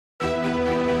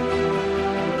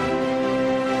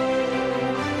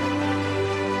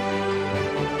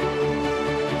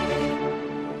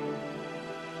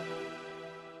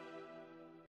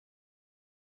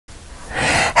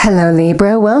Hello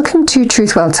Libra, welcome to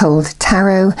Truth Well Told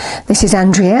Tarot. This is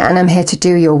Andrea and I'm here to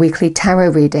do your weekly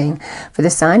tarot reading for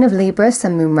the sign of Libra,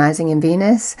 Sun, Moon, Rising and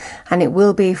Venus, and it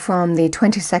will be from the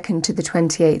 22nd to the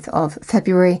 28th of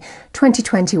February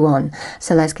 2021.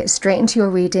 So let's get straight into your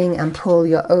reading and pull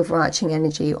your overarching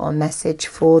energy or message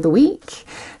for the week.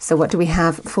 So what do we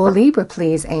have for Libra,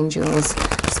 please, angels,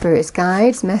 spirits,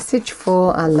 guides, message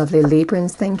for our lovely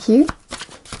Librans? Thank you.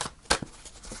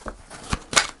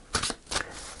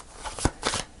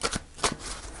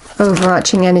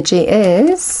 Overarching energy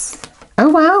is, oh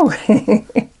wow,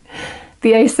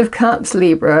 the Ace of Cups,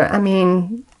 Libra. I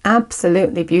mean,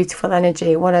 absolutely beautiful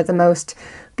energy. One of the most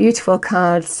beautiful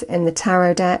cards in the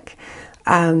tarot deck.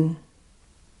 That's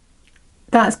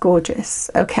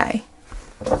gorgeous. Okay.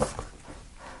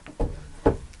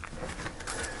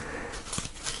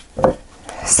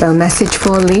 So message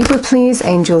for Libra, please.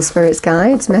 Angel, spirits,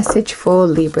 guides. Message for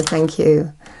Libra. Thank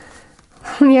you.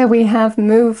 Yeah, we have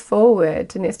move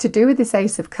forward, and it's to do with this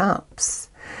Ace of Cups.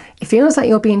 It feels like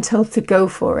you're being told to go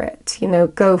for it, you know,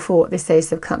 go for what this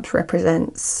Ace of Cups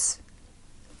represents.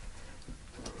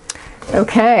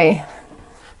 Okay.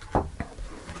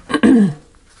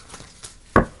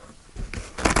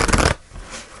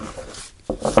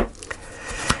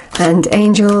 And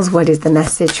angels, what is the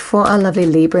message for our lovely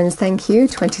Librans? Thank you.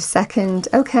 22nd.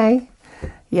 Okay.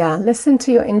 Yeah, listen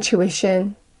to your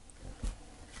intuition.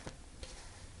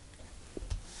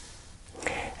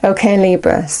 Okay,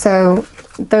 Libra, so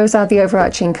those are the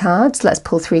overarching cards. Let's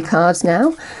pull 3 cards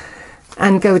now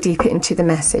and go deeper into the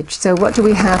message. So what do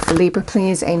we have for Libra,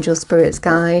 please? Angel, spirits,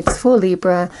 guides for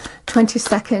Libra,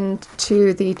 22nd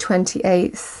to the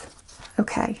 28th.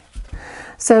 Okay.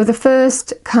 So the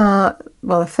first card,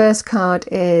 well, the first card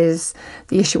is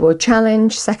the issue or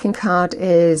challenge. Second card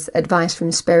is advice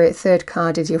from spirit. Third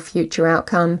card is your future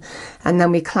outcome. And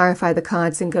then we clarify the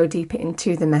cards and go deeper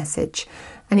into the message.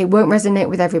 And it won't resonate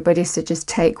with everybody, so just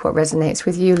take what resonates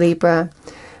with you, Libra.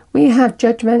 We have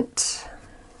Judgment,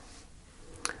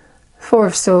 4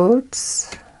 of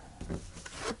Swords,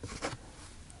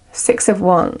 6 of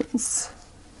Wands,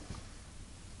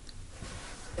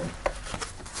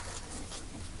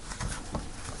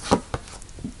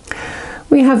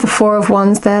 we have the 4 of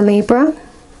Wands there, Libra,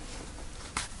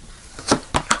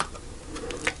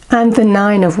 and the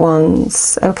 9 of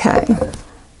Wands. Okay.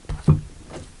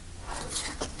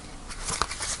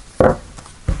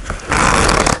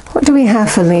 What do we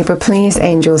have for Libra, please?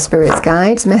 Angel, spirits,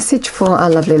 guides. Message for our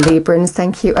lovely Librans.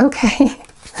 Thank you. Okay.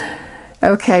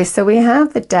 Okay, so we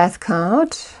have the Death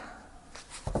card.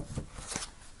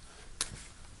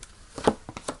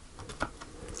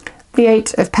 The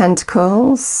 8 of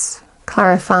Pentacles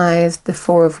clarifies the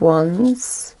 4 of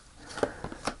Wands.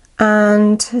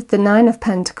 And the 9 of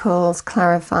Pentacles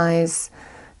clarifies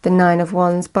the 9 of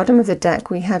Wands. Bottom of the deck,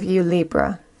 we have you,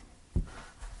 Libra.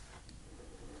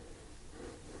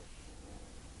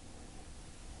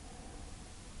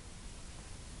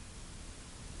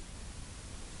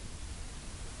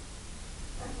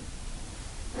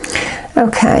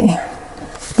 Okay,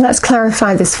 let's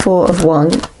clarify this 4 of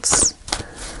Wands.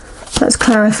 Let's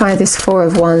clarify this 4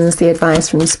 of Wands, the advice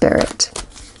from Spirit.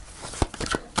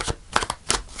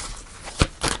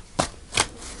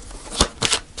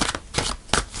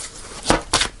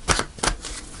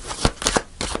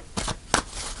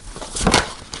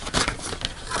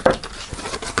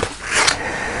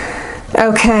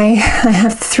 Okay, I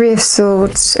have the 3 of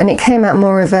Swords, and it came out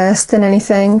more reversed than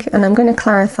anything, and I'm going to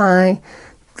clarify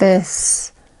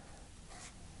this.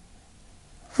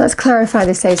 Let's clarify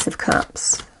this Ace of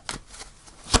Cups.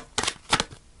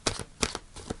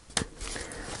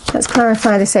 Let's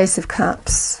clarify this Ace of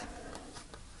Cups.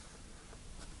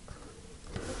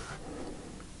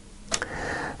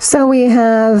 So we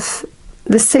have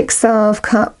the 6 of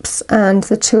Cups and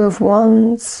the 2 of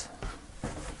Wands.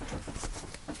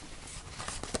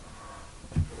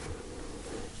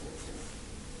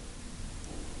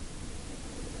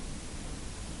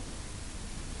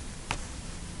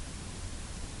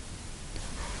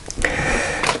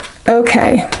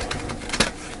 Okay.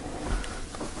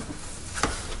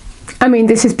 I mean,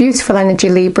 this is beautiful energy,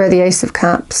 Libra, the Ace of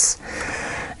Cups.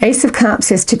 Ace of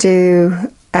Cups is to do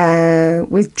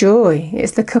with joy.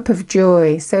 It's the cup of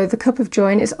joy. So the cup of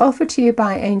joy, and it's offered to you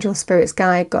by angel, spirits,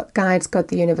 guides, God,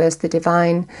 the universe, the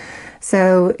divine.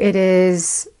 So it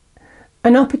is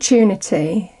an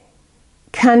opportunity,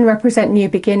 can represent new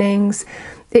beginnings.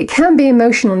 It can be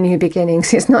emotional new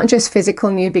beginnings. It's not just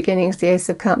physical new beginnings, the Ace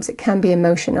of Cups. It can be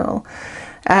emotional.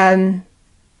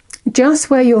 Just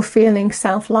where you're feeling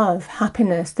self-love,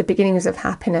 happiness, the beginnings of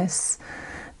happiness,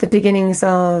 the beginnings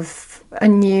of a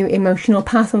new emotional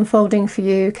path unfolding for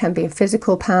you, can be a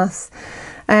physical path.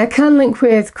 Can link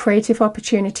with creative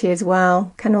opportunity as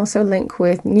well, can also link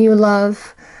with new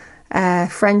love,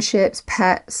 friendships,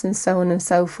 pets, and so on and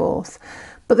so forth.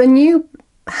 But the new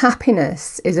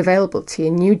happiness is available to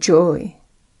you, new joy.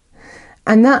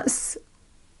 And that's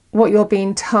what you're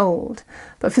being told.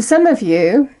 But for some of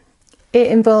you, it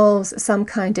involves some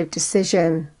kind of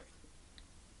decision.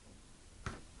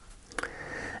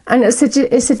 And it's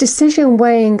a decision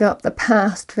weighing up the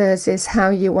past versus how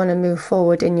you want to move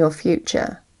forward in your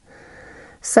future.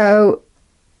 So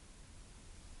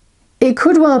it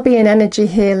could well be an energy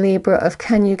here, Libra, of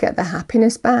can you get the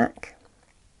happiness back?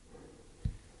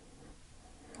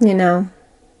 You know,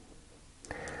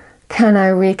 can I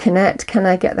reconnect? Can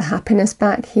I get the happiness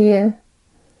back here?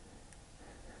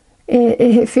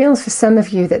 It feels for some of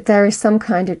you that there is some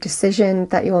kind of decision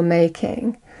that you're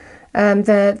making.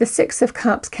 The Six of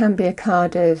Cups can be a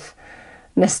card of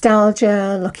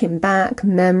nostalgia, looking back,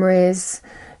 memories.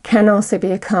 Can also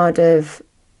be a card of,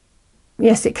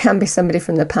 yes, it can be somebody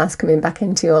from the past coming back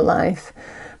into your life.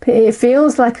 But it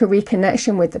feels like a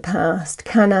reconnection with the past.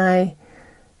 Can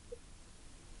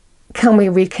we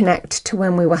reconnect to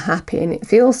when we were happy? And it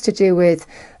feels to do with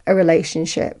a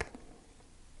relationship.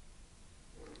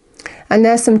 And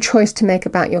there's some choice to make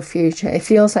about your future. It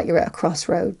feels like you're at a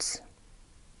crossroads.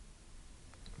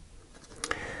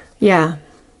 Yeah.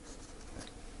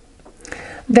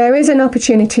 There is an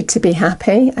opportunity to be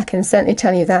happy. I can certainly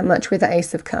tell you that much with the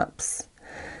Ace of Cups.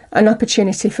 An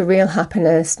opportunity for real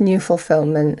happiness, new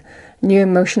fulfillment, new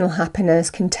emotional happiness,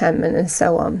 contentment, and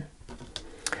so on.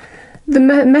 The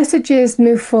message is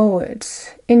move forward.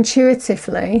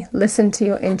 Intuitively, listen to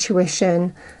your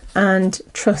intuition and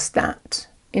trust that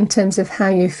in terms of how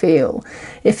you feel.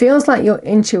 It feels like your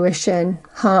intuition,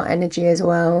 heart energy as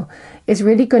well, is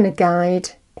really going to guide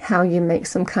how you make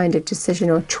some kind of decision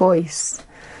or choice.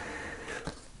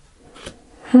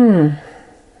 I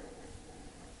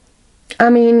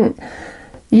mean,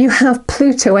 you have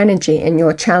Pluto energy in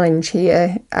your challenge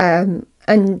here.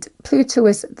 And Pluto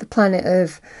is the planet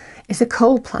of, it's a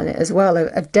cold planet as well,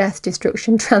 of death,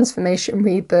 destruction, transformation,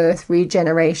 rebirth,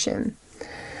 regeneration.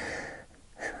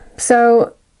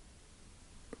 So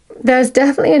there's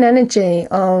definitely an energy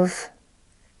of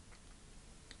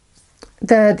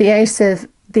the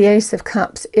Ace of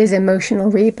Cups is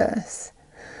emotional rebirth.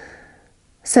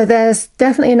 So there's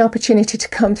definitely an opportunity to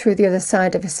come through the other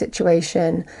side of a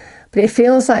situation, but it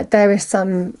feels like there is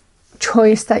some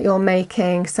choice that you're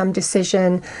making, some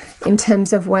decision in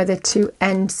terms of whether to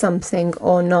end something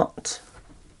or not.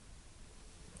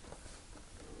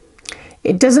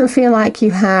 It doesn't feel like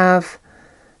you have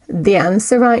the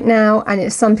answer right now, and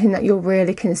it's something that you're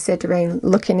really considering,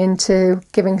 looking into,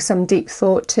 giving some deep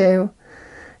thought to.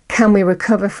 Can we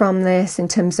recover from this in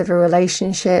terms of a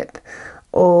relationship,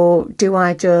 or do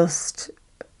I just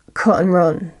cut and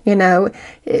run? You know,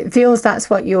 it feels that's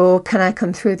what can I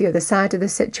come through the other side of the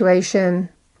situation?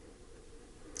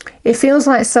 It feels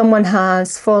like someone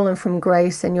has fallen from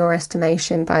grace in your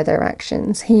estimation by their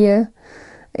actions here.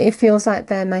 It feels like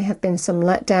there may have been some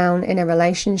letdown in a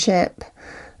relationship,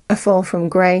 a fall from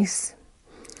grace,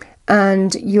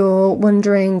 and you're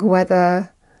wondering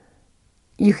whether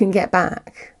you can get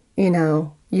back. You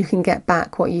know, you can get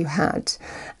back what you had.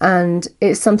 And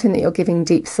it's something that you're giving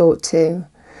deep thought to.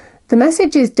 The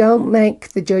message is don't make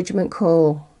the judgment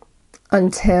call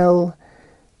until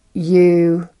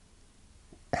you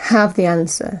have the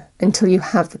answer, until you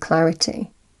have the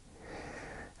clarity.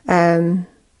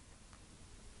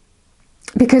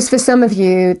 Because for some of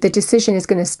you, the decision is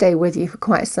going to stay with you for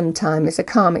quite some time. It's a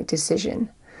karmic decision.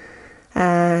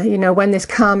 You know, when this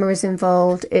karma is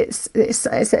involved, there's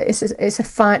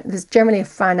generally a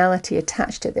finality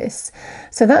attached to this.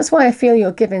 So that's why I feel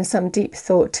you're giving some deep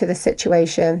thought to the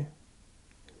situation.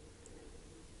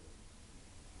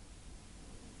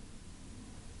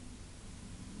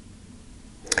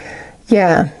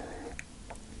 Yeah.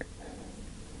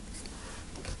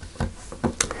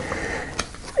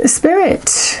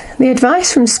 Spirit, the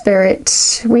advice from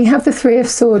Spirit, we have the Three of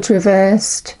Swords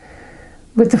reversed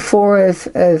with the Four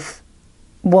of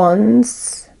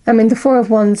Wands. I mean, the Four of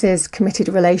Wands is committed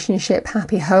relationship,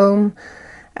 happy home.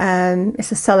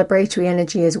 It's a celebratory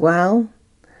energy as well.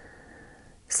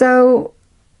 So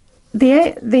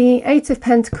the Eight of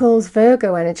Pentacles,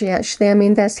 Virgo energy, actually, I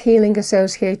mean, there's healing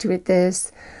associated with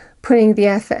this, putting the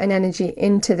effort and energy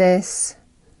into this.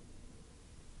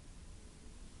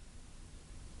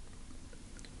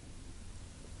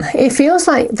 It feels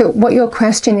like that what you're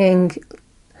questioning,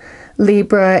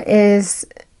 Libra, is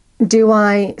do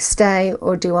I stay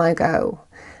or do I go?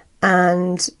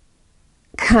 And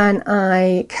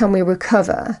can we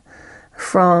recover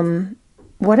from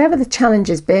whatever the challenge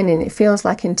has been, and it feels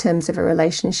like in terms of a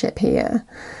relationship here?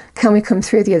 Can we come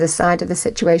through the other side of the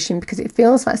situation? Because it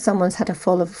feels like someone's had a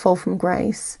fall from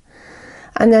grace.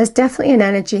 And there's definitely an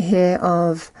energy here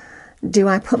of, do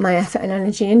I put my effort and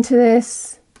energy into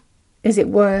this? Is it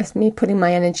worth me putting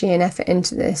my energy and effort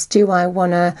into this? Do I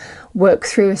want to work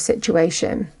through a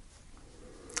situation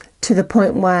to the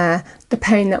point where the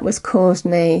pain that was caused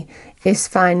me is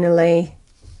finally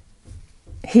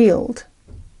healed?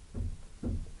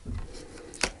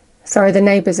 Sorry, the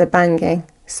neighbours are banging,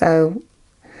 so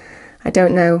I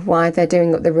don't know why they're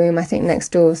doing up the room, I think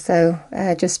next door, so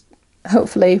just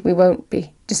hopefully we won't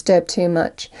be disturbed too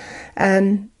much.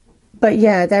 But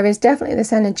yeah, there is definitely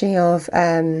this energy of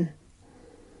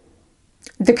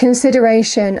the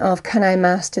consideration of, can I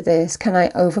master this? Can I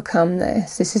overcome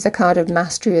this? This is a card of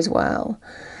mastery as well.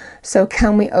 So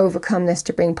can we overcome this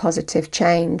to bring positive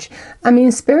change? I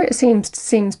mean, Spirit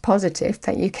seems positive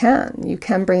that you can. You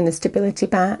can bring the stability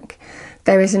back.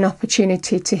 There is an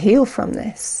opportunity to heal from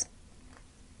this.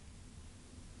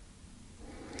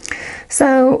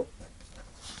 So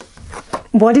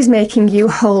what is making you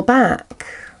hold back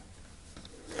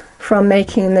from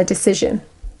making the decision?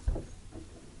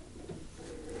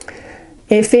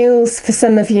 It feels for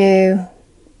some of you,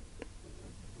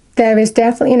 there is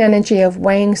definitely an energy of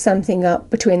weighing something up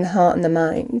between the heart and the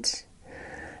mind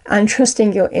and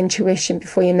trusting your intuition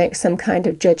before you make some kind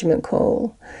of judgment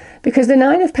call. Because the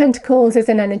Nine of Pentacles is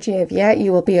an energy of, yeah,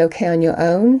 you will be okay on your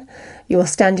own. You will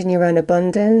stand in your own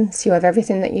abundance. You have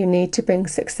everything that you need to bring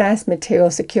success, material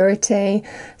security,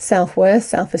 self-worth,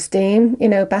 self-esteem,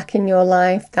 back in your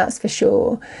life, that's for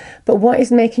sure. But what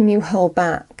is making you hold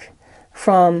back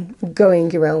from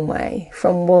going your own way,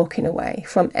 from walking away,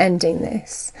 from ending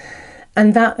this?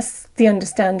 And that's the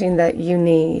understanding that you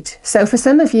need. So for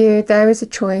some of you, there is a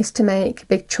choice to make, a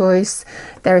big choice.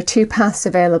 There are two paths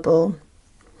available.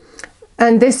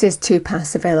 And this is two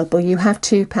paths available. You have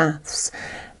two paths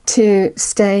to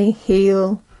stay,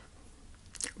 heal,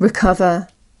 recover,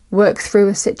 work through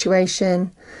a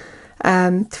situation.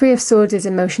 Three of Swords is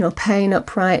emotional pain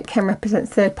upright, can represent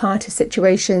third-party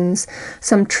situations,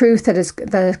 some truth that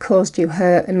has caused you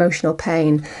hurt, emotional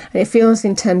pain. And it feels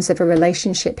in terms of a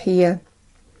relationship here.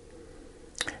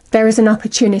 There is an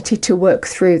opportunity to work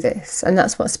through this, and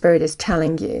that's what Spirit is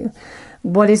telling you.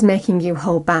 What is making you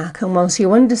hold back? And once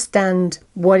you understand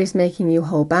what is making you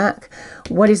hold back,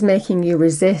 what is making you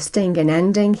resisting and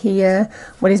ending here,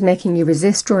 what is making you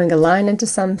resist drawing a line into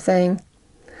something,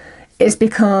 it's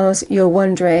because you're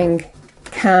wondering,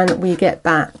 can we get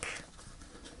back?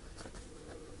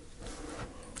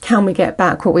 Can we get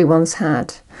back what we once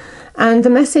had? And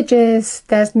the message is,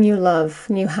 there's new love,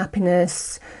 new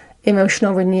happiness,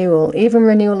 emotional renewal, even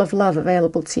renewal of love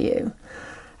available to you.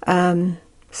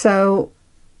 So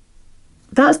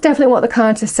that's definitely what the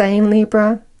cards are saying,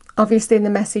 Libra. Obviously, the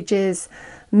message is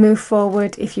move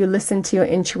forward. If you listen to your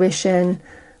intuition,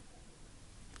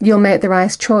 you'll make the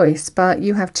right choice. But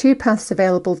you have two paths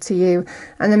available to you,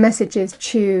 and the message is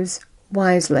choose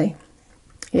wisely.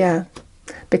 Yeah,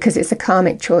 because it's a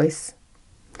karmic choice.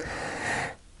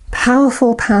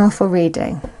 Powerful, powerful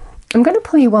reading. I'm going to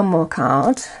pull you one more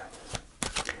card.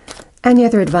 Any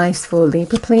other advice for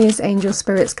Libra, please? Angel,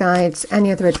 spirits, guides.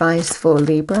 Any other advice for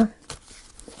Libra?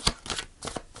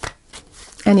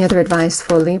 Any other advice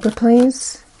for Libra,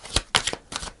 please?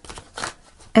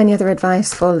 Any other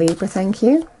advice for Libra? Thank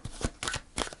you.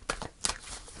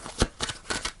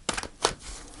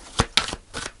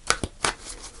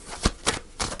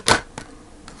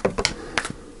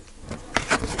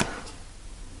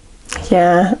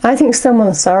 Yeah, I think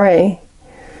someone's sorry.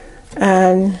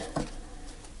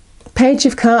 Page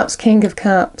of Cups, King of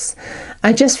Cups.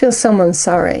 I just feel someone's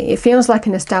sorry. It feels like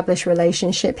an established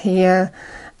relationship here,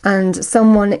 and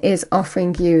someone is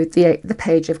offering you the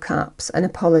Page of Cups, an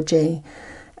apology.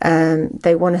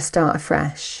 They want to start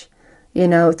afresh.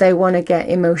 They want to get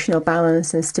emotional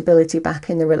balance and stability back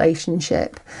in the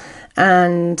relationship,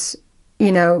 and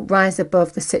rise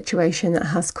above the situation that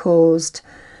has caused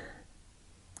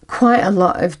quite a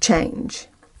lot of change.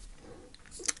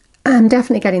 I'm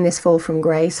definitely getting this fall from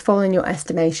grace, fall in your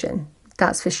estimation,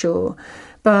 that's for sure.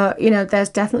 But, there's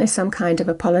definitely some kind of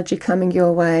apology coming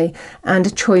your way and a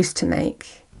choice to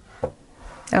make.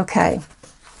 Okay.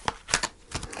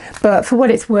 But for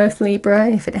what it's worth, Libra,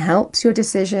 if it helps your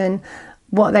decision,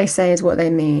 what they say is what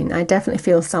they mean. I definitely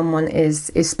feel someone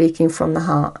is speaking from the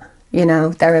heart,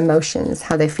 their emotions,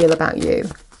 how they feel about you.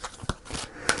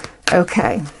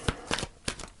 Okay.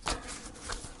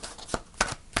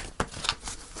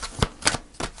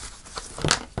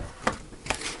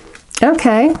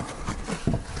 Okay,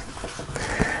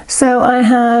 So I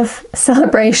have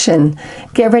celebration.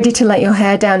 Get ready to let your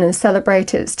hair down and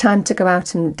celebrate. It's time to go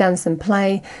out and dance and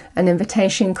play. An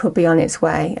invitation could be on its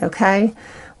way, okay?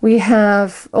 We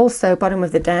have also bottom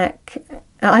of the deck.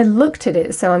 I looked at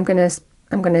it, so I'm gonna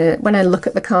when I look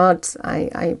at the cards,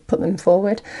 I put them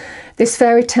forward. This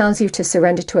fairy tells you to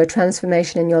surrender to a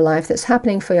transformation in your life that's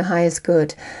happening for your highest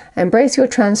good. Embrace your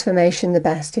transformation, the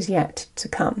best is yet to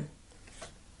come.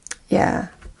 Yeah.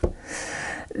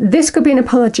 This could be an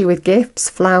apology with gifts,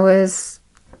 flowers,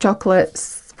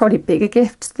 chocolates, probably bigger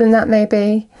gifts than that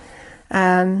maybe.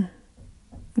 But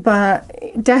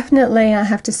definitely I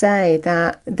have to say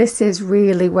that this is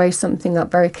really weigh something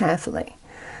up very carefully,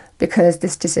 because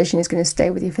this decision is going to stay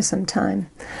with you for some time.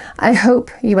 I hope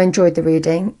you enjoyed the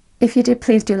reading. If you did,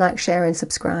 please do like, share and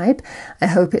subscribe. I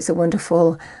hope it's a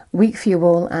wonderful week for you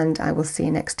all, and I will see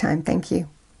you next time. Thank you.